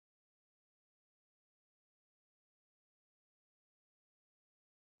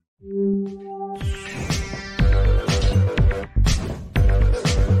Hey,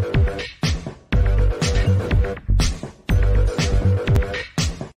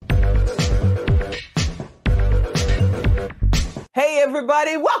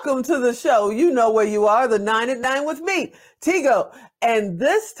 everybody, welcome to the show. You know where you are, the 9 at 9 with me, Tigo. And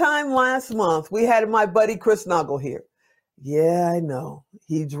this time last month, we had my buddy Chris Naugle here. Yeah, I know.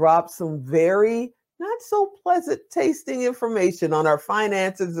 He dropped some very not so pleasant tasting information on our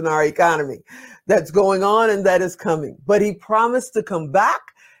finances and our economy that's going on and that is coming. But he promised to come back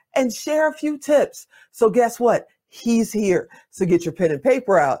and share a few tips. So guess what? He's here. So get your pen and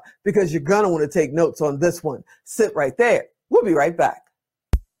paper out because you're going to want to take notes on this one. Sit right there. We'll be right back.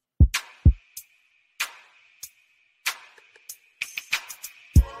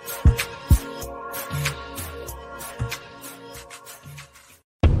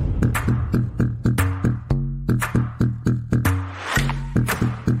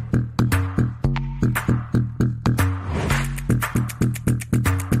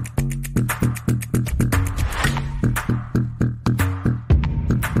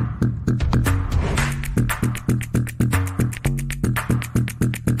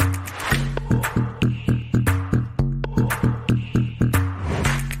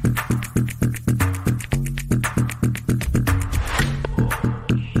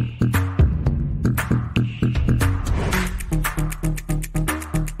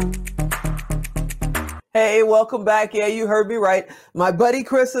 Hey, welcome back. Yeah, you heard me right. My buddy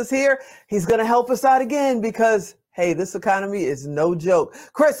Chris is here. He's going to help us out again because, hey, this economy is no joke.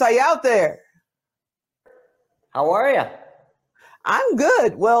 Chris, are you out there? How are you? I'm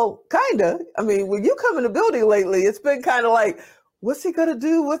good. Well, kind of. I mean, when you come in the building lately, it's been kind of like, what's he going to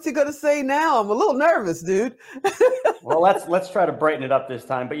do? What's he going to say now? I'm a little nervous, dude. Well, let's try to brighten it up this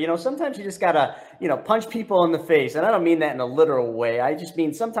time. But, sometimes you just got to, punch people in the face. And I don't mean that in a literal way. I just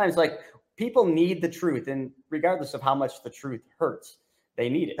mean sometimes like, people need the truth, and regardless of how much the truth hurts, they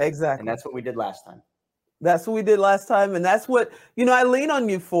need it. Exactly. And that's what we did last time. That's what we did last time. And that's what, I lean on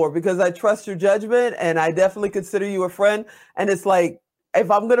you for because I trust your judgment and I definitely consider you a friend. And it's like,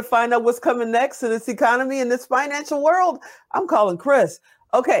 if I'm going to find out what's coming next in this economy, in this financial world, I'm calling Chris.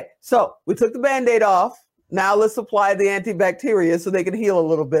 Okay, so we took the Band-Aid off. Now let's apply the antibacteria so they can heal a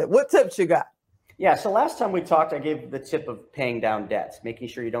little bit. What tips you got? Yeah, so last time we talked, I gave the tip of paying down debts, making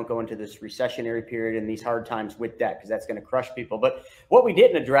sure you don't go into this recessionary period and these hard times with debt, because that's going to crush people. But what we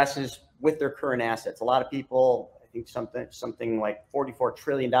didn't address is with their current assets. A lot of people, I think something like $44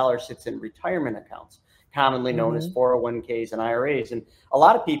 trillion sits in retirement accounts, commonly known as 401ks and IRAs. And a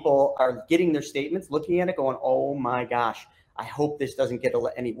lot of people are getting their statements, looking at it going, oh my gosh, I hope this doesn't get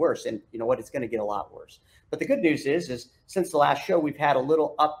any worse. And you know what? It's going to get a lot worse. But the good news is since the last show, we've had a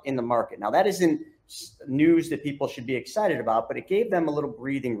little up in the market. Now, that isn't news that people should be excited about, but it gave them a little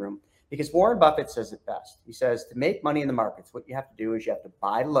breathing room because Warren Buffett says it best. He says to make money in the markets, what you have to do is you have to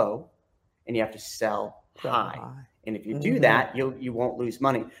buy low and you have to sell high. And if you do that, you won't lose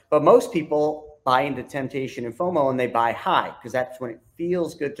money. But most people buy into temptation and FOMO and they buy high because that's when it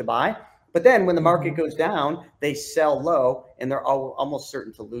feels good to buy. But then when the market goes down, they sell low and they're almost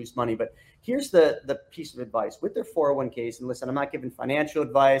certain to lose money. But here's the piece of advice with their 401ks. And listen, I'm not giving financial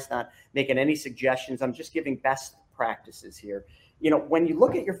advice, not making any suggestions. I'm just giving best practices here. When you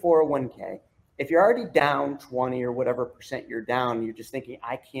look at your 401k, if you're already down 20 or whatever percent you're down, you're just thinking,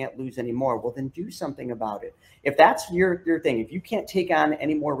 I can't lose any more. Well, then do something about it. If that's your thing, if you can't take on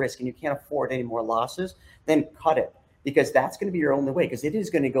any more risk and you can't afford any more losses, then cut it. Because that's going to be your only way, because it is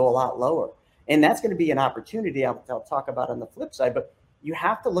going to go a lot lower. And that's going to be an opportunity I'll talk about on the flip side. But you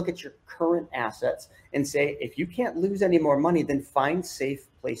have to look at your current assets and say, if you can't lose any more money, then find safe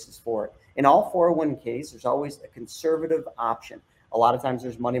places for it. In all 401ks, there's always a conservative option. A lot of times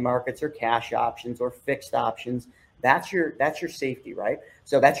there's money markets or cash options or fixed options. That's your safety, right?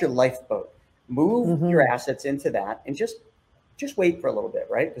 So that's your lifeboat. Move your assets into that and just wait for a little bit,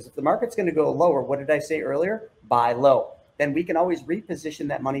 right? Because if the market's going to go lower, what did I say earlier? Buy low. Then we can always reposition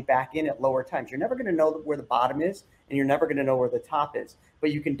that money back in at lower times. You're never going to know where the bottom is, and you're never going to know where the top is.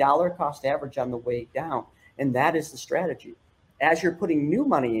 But you can dollar cost average on the way down, and that is the strategy. As you're putting new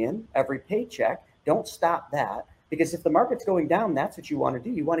money in every paycheck, don't stop that, because if the market's going down, that's what you want to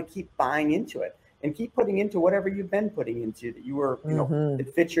do. You want to keep buying into it and keep putting into whatever you've been putting into that you were,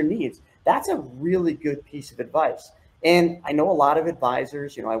 that fits your needs. That's a really good piece of advice. And I know a lot of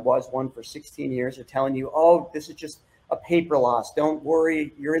advisors, I was one for 16 years, are telling you, oh, this is just a paper loss. Don't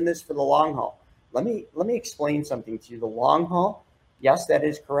worry. You're in this for the long haul. Let me explain something to you. The long haul, yes, that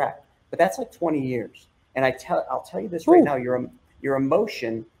is correct. But that's like 20 years. And I'll tell you this right now, your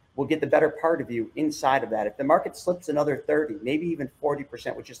emotion will get the better part of you inside of that. If the market slips another 30, maybe even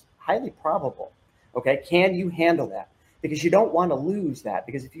 40%, which is highly probable, okay, can you handle that? Because you don't want to lose that.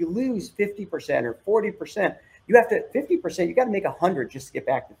 Because if you lose 50% or 40%, you have to 50%, you got to make 100 just to get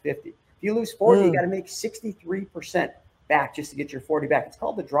back to 50. If you lose 40, you got to make 63% back just to get your 40 back. It's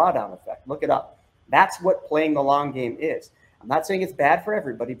called the drawdown effect. Look it up. That's what playing the long game is. I'm not saying it's bad for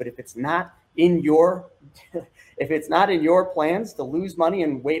everybody, but if it's not in your plans to lose money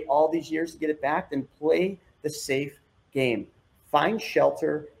and wait all these years to get it back, then play the safe game. Find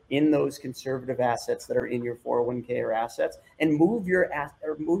shelter in those conservative assets that are in your 401k or assets, and move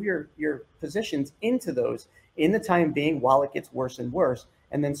your positions into those in the time being while it gets worse and worse,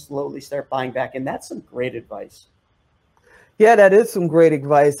 and then slowly start buying back. And that's some great advice. Yeah, that is some great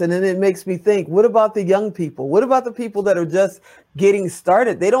advice. And then it makes me think, what about the young people? What about the people that are just getting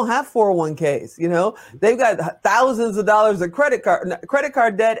started? They don't have 401ks, you know, they've got thousands of dollars of credit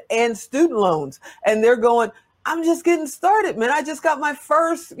card debt and student loans. And they're going, I'm just getting started, man. I just got my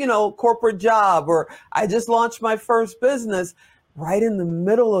first, you know, corporate job, or I just launched my first business right in the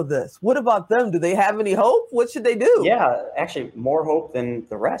middle of this. What about them? Do they have any hope? What should they do? Yeah, actually more hope than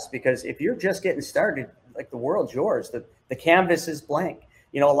the rest, because if you're just getting started, like, the world's yours. The canvas is blank.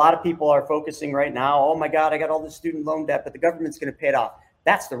 You know, a lot of people are focusing right now, oh my God, I got all this student loan debt, but the government's going to pay it off.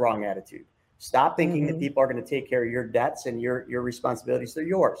 That's the wrong attitude. Stop thinking that people are going to take care of your debts and your responsibilities. They're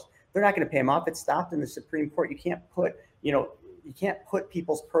yours. They're not going to pay them off. It's stopped in the Supreme Court. You can't put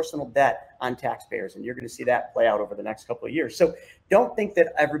people's personal debt on taxpayers, and you're going to see that play out over the next couple of years. So don't think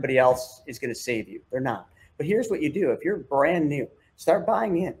that everybody else is going to save you. They're not. But here's what you do. If you're brand new, start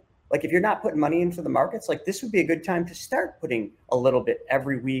buying in. Like, if you're not putting money into the markets, like, this would be a good time to start putting a little bit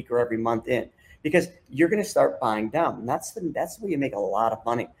every week or every month in, because you're going to start buying down. And that's where you make a lot of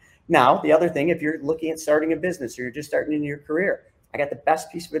money. Now, the other thing, if you're looking at starting a business or you're just starting in your career, I got the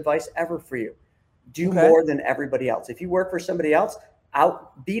best piece of advice ever for you. Do more than everybody else. If you work for somebody else,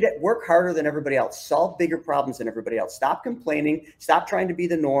 work harder than everybody else, solve bigger problems than everybody else. Stop complaining. Stop trying to be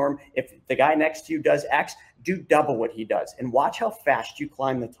the norm. If the guy next to you does X, do double what he does, and watch how fast you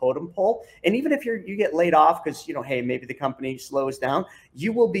climb the totem pole. And even if you get laid off because, you know, hey, maybe the company slows down,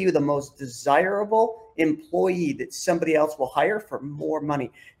 you will be the most desirable employee that somebody else will hire for more money.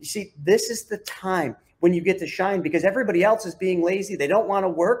 You see, this is the time when you get to shine, because everybody else is being lazy. They don't want to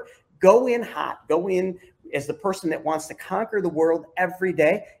work. Go in hot. Go in as the person that wants to conquer the world every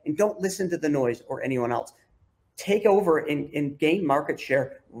day, and don't listen to the noise or anyone else. Take over and gain market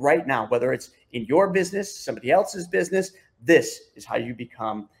share right now, whether it's in your business, somebody else's business. This is how you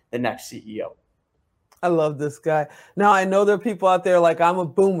become the next CEO. I love this guy. Now, I know there are people out there like, I'm a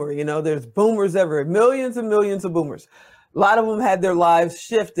boomer. You know, there's boomers everywhere, millions and millions of boomers. A lot of them had their lives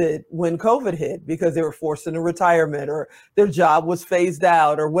shifted when COVID hit because they were forced into retirement, or their job was phased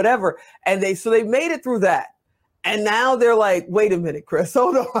out, or whatever. And they made it through that. And now they're like, wait a minute, Chris,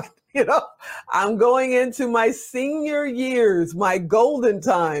 hold on. You know, I'm going into my senior years, my golden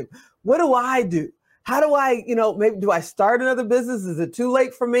time. What do I do? How do I, you know, maybe do I start another business? Is it too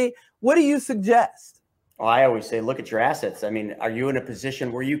late for me? What do you suggest? Well, I always say, look at your assets. I mean, are you in a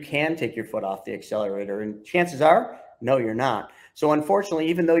position where you can take your foot off the accelerator? And chances are, no, you're not. So unfortunately,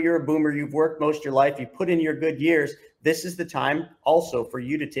 even though you're a boomer, you've worked most of your life, you put in your good years, this is the time also for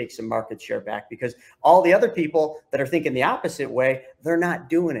you to take some market share back, because all the other people that are thinking the opposite way, they're not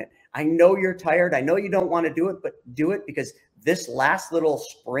doing it. I know you're tired. I know you don't want to do it, but do it, because this last little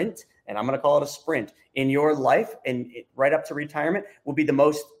sprint, and I'm going to call it a sprint, in your life and right up to retirement will be the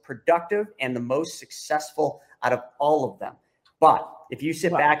most productive and the most successful out of all of them. But if you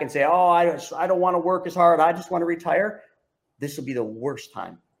sit back and say, oh, I don't want to work as hard, I just want to retire, this will be the worst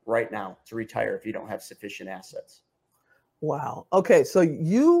time right now to retire if you don't have sufficient assets. Wow. Okay. So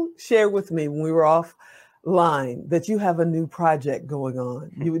you shared with me when we were offline that you have a new project going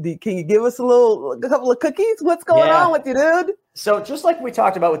on. Can you give us a couple of cookies? What's going on with you, dude? So just like we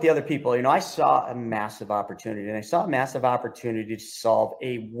talked about with the other people, you know, I saw a massive opportunity, and I saw a massive opportunity to solve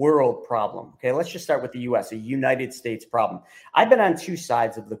a world problem. Okay, let's just start with the US, a United States problem. I've been on two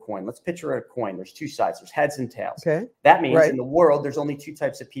sides of the coin. Let's picture a coin. There's two sides. There's heads and tails. Okay. That means in the world, there's only two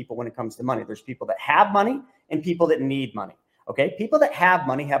types of people when it comes to money. There's people that have money and people that need money. Okay, people that have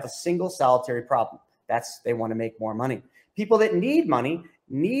money have a single solitary problem. They want to make more money. People that need money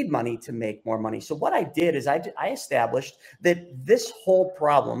to make more money. So what I did is I established that this whole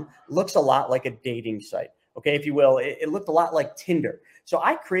problem looks a lot like a dating site. Okay, if you will, it looked a lot like Tinder. So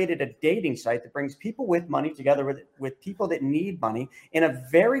I created a dating site that brings people with money together with people that need money in a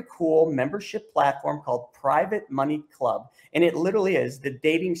very cool membership platform called Private Money Club. And it literally is the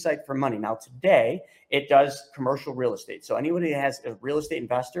dating site for money. Now, today, it does commercial real estate. So anybody that has a real estate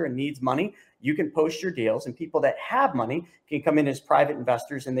investor and needs money, you can post your deals, and people that have money can come in as private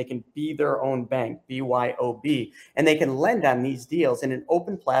investors, and they can be their own bank, BYOB, and they can lend on these deals in an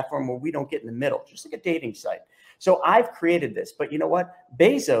open platform where we don't get in the middle, just like a dating site. So I've created this, but you know what?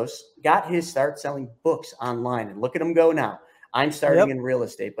 Bezos got his start selling books online, and look at him go now. I'm starting in real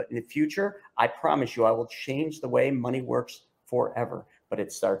estate, but in the future, I promise you, I will change the way money works forever, but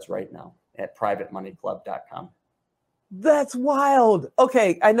it starts right now at privatemoneyclub.com. That's wild.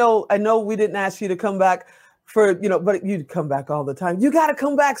 Okay, I know we didn't ask you to come back but you'd come back all the time. You got to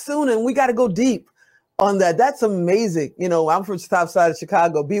come back soon, and we got to go deep on that. That's amazing. I'm from the south side of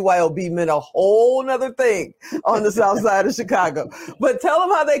Chicago. BYOB meant a whole nother thing on the south side of Chicago. But tell them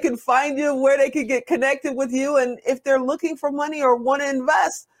how they can find you, where they can get connected with you, and if they're looking for money or want to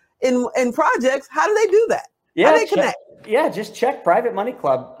invest in projects, how do they do that? How do they connect? Just check Private Money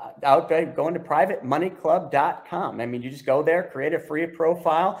Club out there, going to privatemoneyclub.com. I mean, you just go there, create a free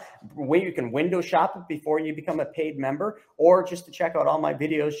profile where you can window shop it before you become a paid member, or just to check out all my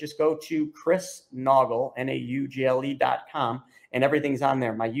videos, just go to Chris Naugle, NAUGLE.com, and everything's on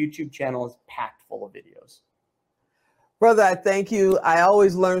there. My YouTube channel is packed full of videos. Brother, I thank you. I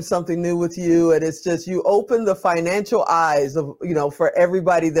always learn something new with you, and it's just you open the financial eyes of, for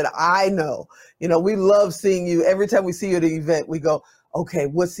everybody that I know. We love seeing you. Every time we see you at an event, we go, okay,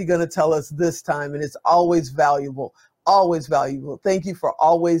 what's he going to tell us this time? And it's always valuable, always valuable. Thank you for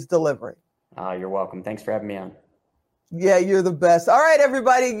always delivering. You're welcome. Thanks for having me on. Yeah, you're the best. All right,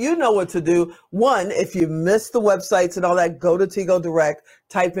 everybody, you know what to do. One, if you missed the websites and all that, go to Tigo Direct,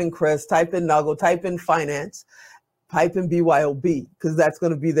 type in Chris, type in Naugle, type in finance, type in BYOB, because that's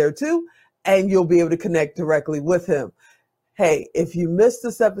going to be there too. And you'll be able to connect directly with him. Hey, if you missed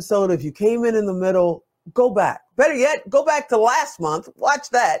this episode, if you came in the middle, go back. Better yet, go back to last month, watch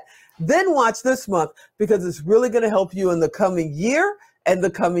that, then watch this month, because it's really going to help you in the coming year and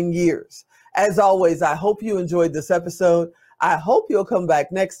the coming years. As always, I hope you enjoyed this episode. I hope you'll come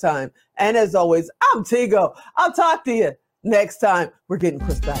back next time. And as always, I'm Tigo. I'll talk to you next time. We're getting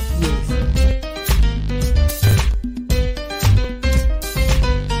Chris back.